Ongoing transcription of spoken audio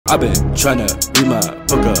I've been trying to read my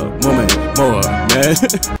book a moment more, man.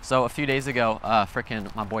 So a few days ago,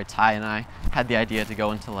 frickin' my boy Ty and I had the idea to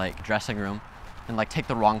go into like dressing room and like take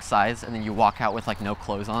the wrong size and then you walk out with like no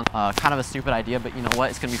clothes on. Kind of a stupid idea, but you know what?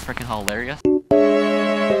 It's gonna be frickin' hilarious.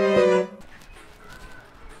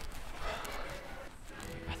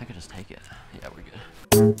 I think I just take it. Yeah, we're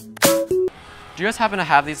good. Do you guys happen to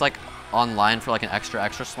have these like online for like an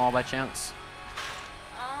extra small by chance?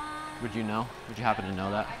 Would you know? Would you happen to know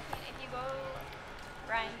that? If you go,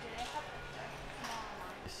 Ryan, do they have small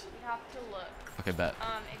ones? You have to look. Okay, bet.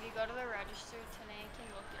 If you go to the register today, you can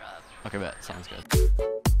look it up. Okay, bet. Sounds good.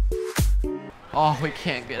 Oh, we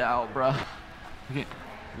can't get out, bro.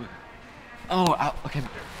 Oh, out. Okay.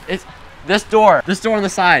 It's this door. This door on the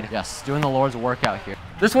side. Yes, doing the Lord's work out here.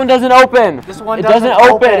 This one doesn't open. This one doesn't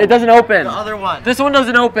open. It doesn't open. The other one. This one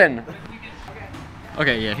doesn't open.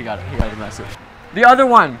 Okay, yeah, he got it. He got the message. The other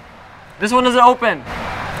one. This one doesn't open.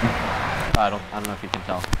 I don't know if you can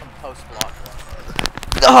tell. Post vlog.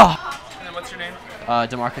 And then what's your name?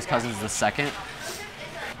 DeMarcus Cousins the second.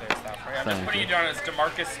 I'm just putting you down as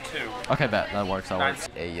DeMarcus 2. Okay, bet that works. That Nice. works.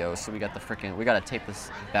 Hey yo, so we got the freaking. We gotta tape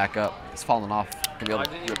this back up. It's falling off. Gonna be able I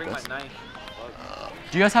to didn't rip even bring this. my knife.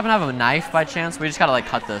 Do you guys happen to have a knife by chance? We just gotta like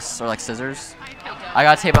cut this or like scissors. I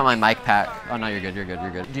gotta tape up my mic pack. Oh no, you're good. You're good.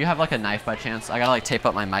 You're good. Do you have like a knife by chance? I gotta like tape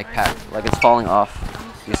up my mic pack. Like it's falling off.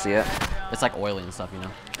 You see it? It's like oily and stuff, you know.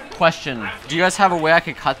 Question: do you guys have a way I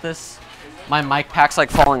could cut this? My mic pack's like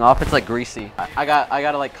falling off. It's like greasy. I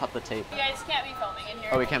gotta like cut the tape. You guys can't be filming in here.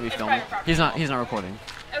 Oh, we can't be It's filming. private property. He's not recording.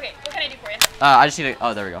 Okay, what can I do for you? I just need to.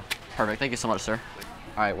 Oh, there we go. Perfect. Thank you so much, sir.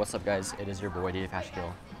 All right, what's up, guys? It is your boy DJ Fashion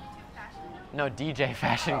Kill. No, DJ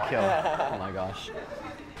Fashion Kill. Oh my gosh.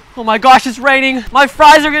 Oh my gosh, it's raining. My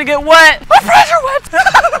fries are gonna get wet. My fries are wet.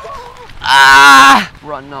 Ah!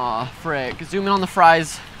 Run off, frick. Zoom in on the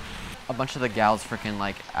fries. A bunch of the gals freaking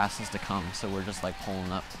like asked us to come, so we're just like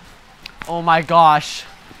pulling up. Oh my gosh.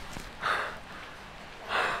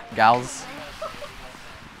 Gals.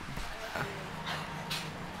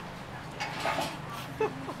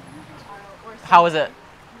 How is it?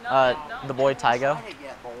 The boy Tygo?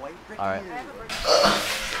 Alright.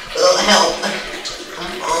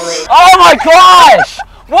 Oh my gosh!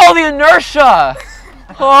 Whoa, the inertia!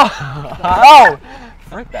 Oh, oh.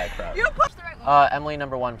 Frick that crap. Emily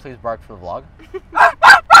 #1, please bark for the vlog.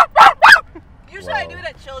 Usually I do it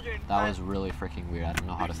at children. That was really freaking weird. I don't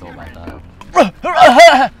know how to feel about that.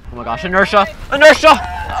 Oh my gosh, inertia! Inertia!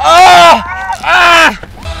 Ah! Ah!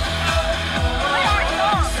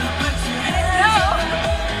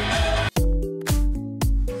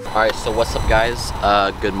 Alright, so what's up guys?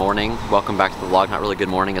 Good morning. Welcome back to the vlog. Not really good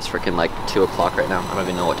morning. It's freaking like 2 o'clock right now. I don't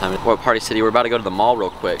even know what time it is. We're at Party City. We're about to go to the mall real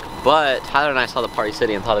quick. But Tyler and I saw the Party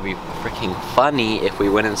City and thought it'd be freaking funny if we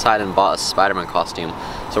went inside and bought a Spider-Man costume.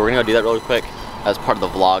 So we're gonna go do that really quick as part of the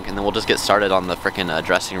vlog, and then we'll just get started on the freaking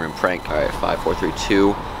dressing room prank. Alright, 5, 4, 3,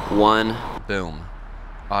 2, 1. Boom.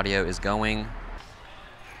 Audio is going.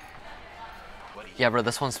 Yeah, bro,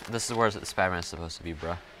 this is where Spider-Man's supposed to be,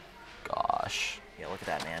 bro. Gosh. Yeah, look at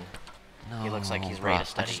that, man. No, He looks like he's bro, ready to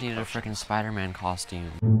study. I just needed a freaking Spider-Man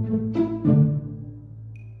costume.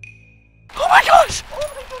 Oh my gosh!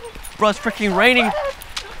 Bro, it's freaking raining.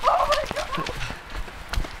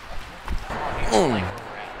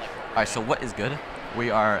 Alright, so what is good?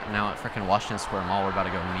 We are now at freaking Washington Square Mall. We're about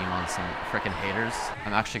to go meme on some freaking haters.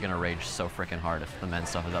 I'm actually gonna rage so freaking hard if the men's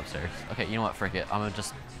stuff is upstairs. Okay, you know what? Frick it. I'm gonna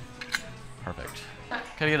just. Perfect.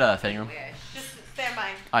 Can I get a fitting room? Just stand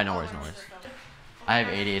by. Alright, no worries, no worries. I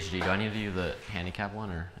have ADHD. Do I need to do the handicap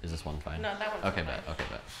one, or is this one fine? No, that one's okay, fine. bet. Okay,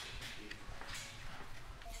 bet.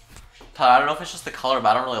 Tyler, I don't know if it's just the color, but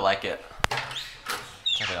I don't really like it.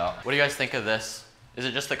 Check it out. What do you guys think of this? Is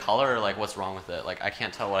it just the color, or like what's wrong with it? Like I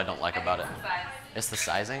can't tell what I don't like about it. It's the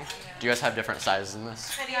sizing. Do you guys have different sizes in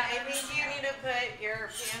this? Honey, I think you need to put your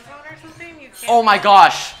pants on or something. You can't. Oh my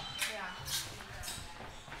gosh! Yeah.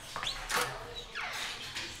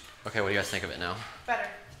 Okay, what do you guys think of it now? Better.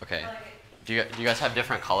 Okay. Do you guys have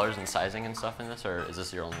different colors and sizing and stuff in this, or is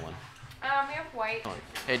this your only one? We have white.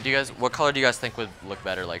 Hey, what color do you guys think would look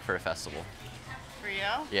better, like for a festival? For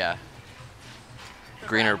you? Yeah. The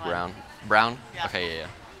Green or brown brown? Brown? Yeah. Okay, yeah.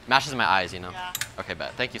 Matches my eyes, you know? Yeah. Okay,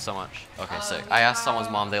 bet. Thank you so much. Okay, sick. I asked someone's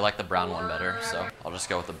mom, they like the brown one better, so I'll just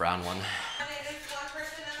go with the brown one. Honey, there's one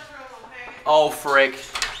person in the room, okay? Oh, frick.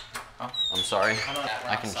 Oh, I'm sorry.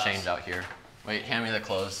 I can change out here. Wait, hand me the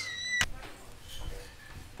clothes.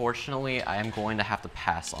 Fortunately, I am going to have to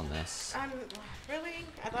pass on this. Really?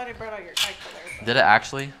 I thought I brought out your eye color. Did it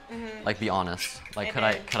actually? Mm-hmm. Like, be honest. Like, It could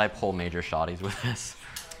did. I pull major shotties with this?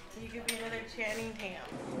 You could be another Channing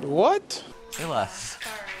Tatum. What? Say less.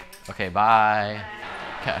 Sorry. Okay, bye.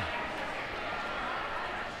 Okay.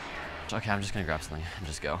 Okay, I'm just gonna grab something and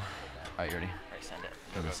just go. All right, you ready? Alright, send it.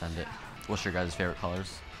 I'm gonna send it. What's your guys' favorite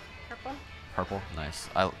colors? Purple. Purple? Nice.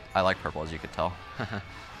 I like purple, as you could tell. I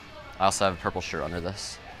also have a purple shirt under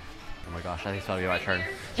this. Oh my gosh, I think it's gonna be my turn.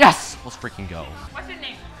 Yes! Let's freaking go. What's your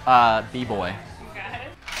name? B-boy. Okay.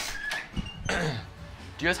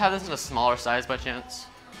 Do you guys have this in a smaller size by chance?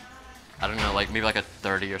 I don't know, like maybe like a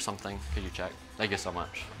 30 or something. Could you check? Thank you so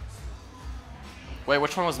much. Wait,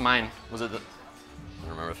 which one was mine? Was it the... I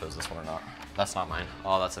don't remember if it was this one or not. That's not mine.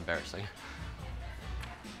 Oh, that's embarrassing.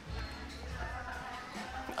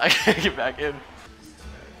 I can't get back in.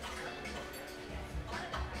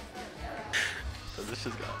 So this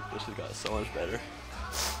just got so much better.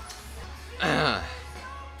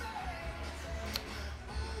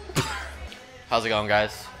 How's it going,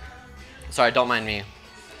 guys? Sorry, don't mind me.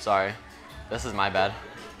 Sorry. This is my bad.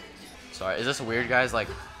 Sorry. Is this weird, guys? Like...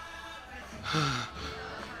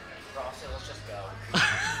 Let's just go.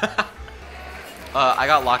 I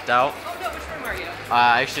got locked out. Oh no, which room are you?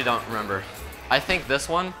 I actually don't remember. I think this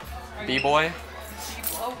one, B-boy.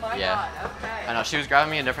 Oh my Yeah. god, okay. I know, she was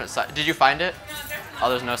grabbing me a different side. Did you find it? No, there's Oh,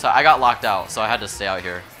 there's no side. I got locked out, so I had to stay out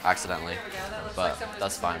here accidentally. There we go. That looks But like someone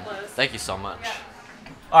that's just fine. closed. Thank you so much. Yeah.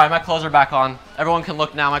 All right, my clothes are back on. Everyone can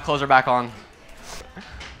look now. My clothes are back on.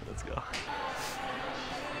 Let's go. All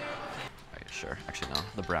right, sure. Actually, no.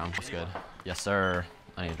 The brown. That's good. Yes, sir.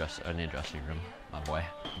 I need a dressing room, my boy.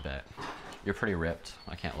 Bet. You're pretty ripped.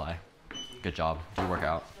 I can't lie. Good job. Do you work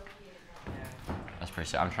out? That's pretty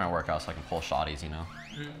sick. I'm trying to work out so I can pull shotties, you know?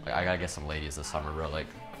 Like, I gotta get some ladies this summer, bro. Like...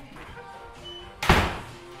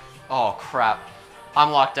 Oh, crap.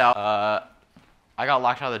 I'm locked out. I got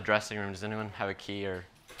locked out of the dressing room. Does anyone have a key or...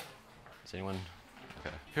 Does anyone...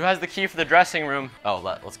 Okay. Who has the key for the dressing room? Oh,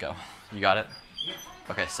 let's go. You got it?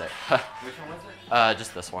 Okay, sick. Which one was it?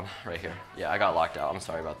 Just this one right here. Yeah, I got locked out. I'm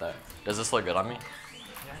sorry about that. Does this look good on me?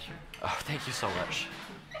 Yeah, sure. Oh, thank you so much.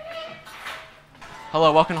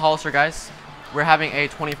 Hello, welcome to Hollister, guys. We're having a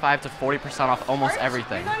 25 to 40% off almost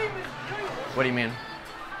everything. What do you mean?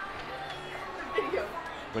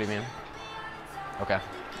 What do you mean? Okay,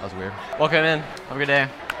 that was weird. Welcome in. Have a good day.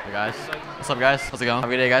 Hey guys. What's up, guys? How's it going? Have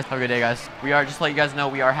a good day, guys. Have a good day, guys. We are, just to let you guys know,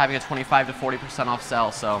 we are having a 25 to 40% off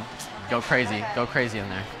sale, so go crazy. Go crazy in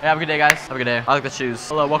there. Hey, have a good day, guys. Have a good day. I like the shoes.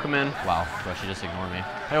 Hello, welcome in. Wow, bro, she just ignored me.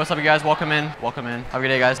 Hey, what's up, you gues? Welcome in. Welcome in. Have a good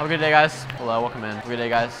day, guys. Have a good day, guys. Hello, welcome in. Have a good day,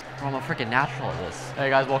 guys. Bro, I'm a freaking natural at this. Hey,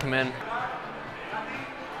 guys, welcome in.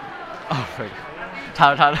 Oh, frick.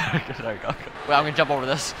 Tyler. There we go. Wait, I'm gonna jump over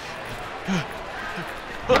this.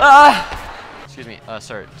 Ah! Excuse me,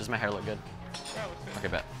 sir, does my hair look good? Okay,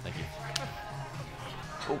 bet. Thank you.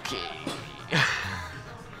 Okay.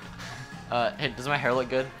 Hey, does my hair look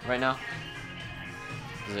good right now?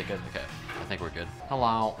 Is it good? Okay, I think we're good.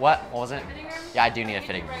 Hello. What was it? Yeah, I do need a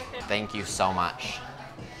fitting room. Thank you so much.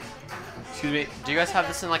 Excuse me, do you guys have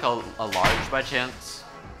this in like a large by chance?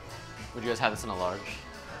 Would you guys have this in a large?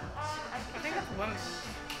 I think that's women.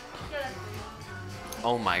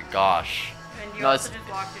 Oh my gosh. And you No, also it's- just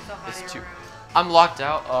locked yourself out it's of too- your room. I'm locked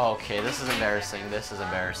out. Oh, okay, this is embarrassing. This is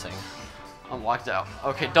embarrassing. I'm locked out.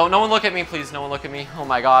 Okay, no one look at me, please. No one look at me. Oh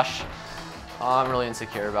my gosh. Oh, I'm really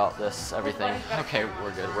insecure about this, everything. Okay,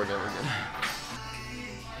 we're good.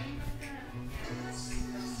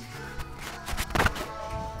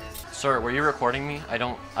 Sir, were you recording me? I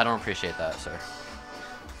don't appreciate that, sir.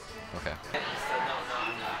 Okay.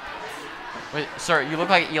 Wait, sir, you look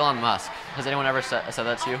like Elon Musk. Has anyone ever said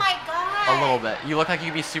that to you? Oh my god. A little bit. You look like you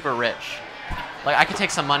could be super rich. Like, I could take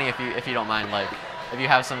some money if you don't mind, like, if you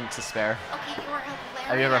have some to spare. Okay, you're hilarious.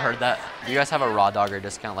 Have you ever heard that? Do you guys have a raw dogger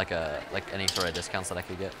discount, like any sort of discounts that I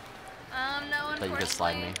could get? No, That you could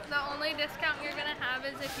slide me? unfortunately, the only discount you're gonna have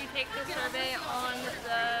is if you take the survey on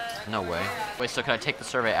the... No way. Wait, so could I take the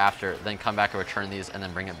survey after, then come back and return these, and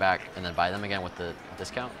then bring it back, and then buy them again with the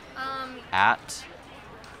discount? At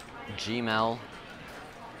gmail.com.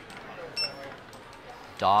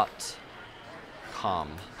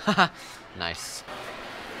 Nice.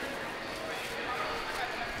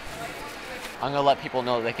 I'm gonna let people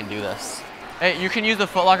know that they can do this. Hey, you can use the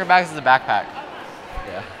Foot Locker bags as a backpack.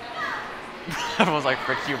 Yeah. Everyone's like,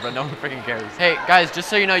 frick you, but no one freaking cares. Hey, guys, just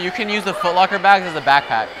so you know, you can use the Foot Locker bags as a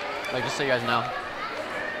backpack. Like, just so you guys know.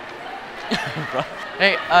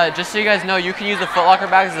 Hey, just so you guys know, you can use the Foot Locker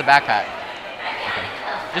bags as a backpack. Okay.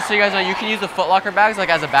 Just so you guys know, you can use the Foot Locker bags like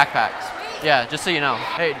as a backpack. Yeah, just so you know.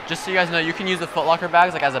 Hey, just so you guys know, you can use the Foot Locker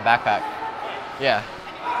bags like as a backpack. Yeah.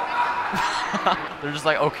 They're just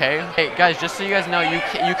like, okay. Hey, guys, just so you guys know, you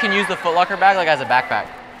can use the Foot Locker bag like as a backpack.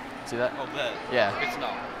 See that? Oh, bet. Yeah. Good to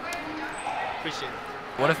know. Appreciate it.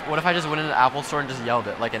 What if I just went into the Apple store and just yelled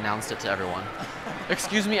it, like announced it to everyone?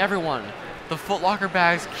 Excuse me, everyone. The Foot Locker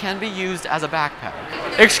bags can be used as a backpack.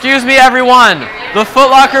 Excuse me, everyone. The Foot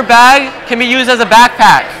Locker bag can be used as a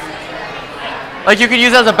backpack. Like you could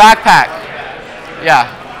use it as a backpack.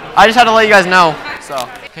 Yeah. I just had to let you guys know. So,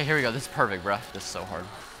 okay, here we go. This is perfect, bruh. This is so hard.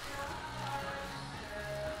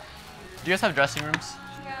 Do you guys have dressing rooms?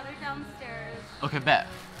 Yeah, they're downstairs. Okay, bet.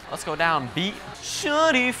 Let's go down, beat.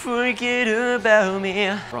 Shawty, forget about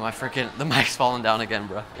me. Bro, the mic's falling down again,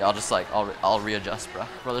 bro. Yeah, I'll just like, I'll readjust, bro.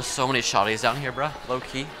 Bro, there's so many shawties down here, bro. Low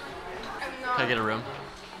key. Can I get a room?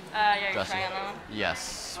 Yeah, you're Dressing. trying on.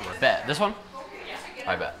 Yes. Bet. This one?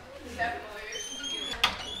 I bet.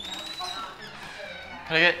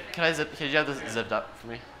 Can you have this zipped up for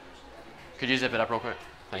me? Could you zip it up real quick?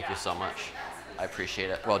 Thank you so much. I appreciate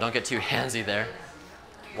it. Bro, don't get too handsy there.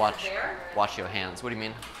 Watch your hands. What do you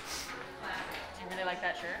mean? Do you really like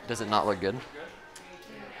that shirt? Does it not look good?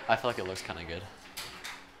 I feel like it looks kind of good.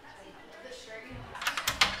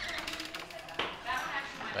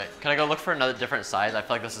 Wait, can I go look for another different size? I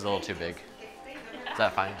feel like this is a little too big. Is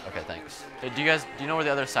that fine? Okay, thanks. Hey, do you know where the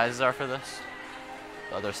other sizes are for this?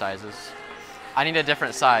 The other sizes? I need a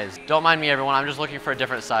different size. Don't mind me, everyone. I'm just looking for a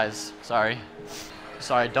different size. Sorry.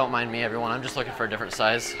 Sorry, don't mind me, everyone. I'm just looking for a different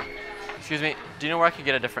size. Excuse me. Do you know where I could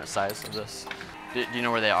get a different size of this? Do you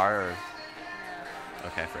know where they are? Or?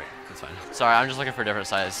 Okay, frick. That's fine. Sorry, I'm just looking for a different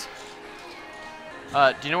size.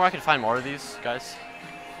 Do you know where I could find more of these, guys?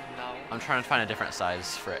 No. I'm trying to find a different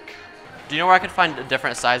size, frick. Do you know where I could find a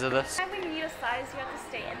different size of this? Every time we need a size, you have to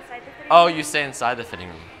stay inside the fitting Oh, room. you stay inside the fitting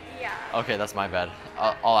room. Yeah. Okay, that's my bad.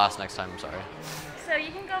 I'll ask next time, I'm sorry. So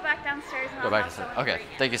you can go back downstairs and Go I'll back have to someone Okay, bring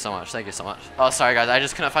it. thank you so much. Thank you so much. Oh, sorry guys, I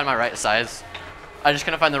just couldn't find my right size. I just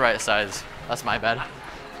couldn't find the right size. That's my bad.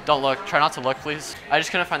 Don't look. Try not to look, please. I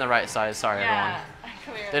just couldn't find the right size. Sorry, everyone.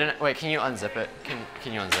 They didn't. Wait, can you unzip it?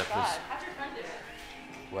 Can you unzip, please?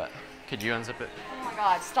 What? Could you unzip it? Oh my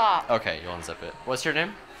god, stop. Okay, you'll unzip it. What's your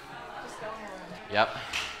name? Yep.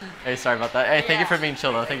 Hey, sorry about that. Hey, thank you for being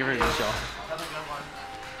chill though. Thank you for being chill.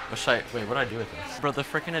 Wait, what do I do with this? Bro, the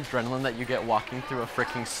freaking adrenaline that you get walking through a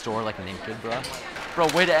freaking store like naked, bro. Bro,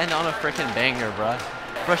 way to end on a freaking banger, bro.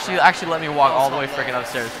 Bro, she actually let me walk all the way freaking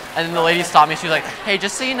upstairs. And then the lady stopped me. She was like, hey,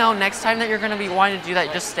 just so you know, next time that you're going to be wanting to do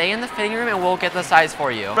that, just stay in the fitting room and we'll get the size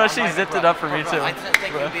for you. Bro, she zipped it up for me too. I didn't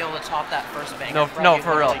think you'd be able to top that first banger. No,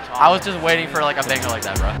 for real. I was just waiting for like a banger like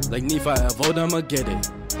that, bro. Like Nephi, I vote, I'ma get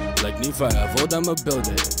it. Like Nephi, I vote, I'ma build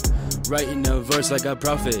it. Writing a verse like a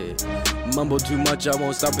prophet. Mumble too much, I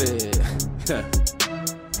won't stop it.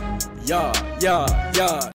 Yeah.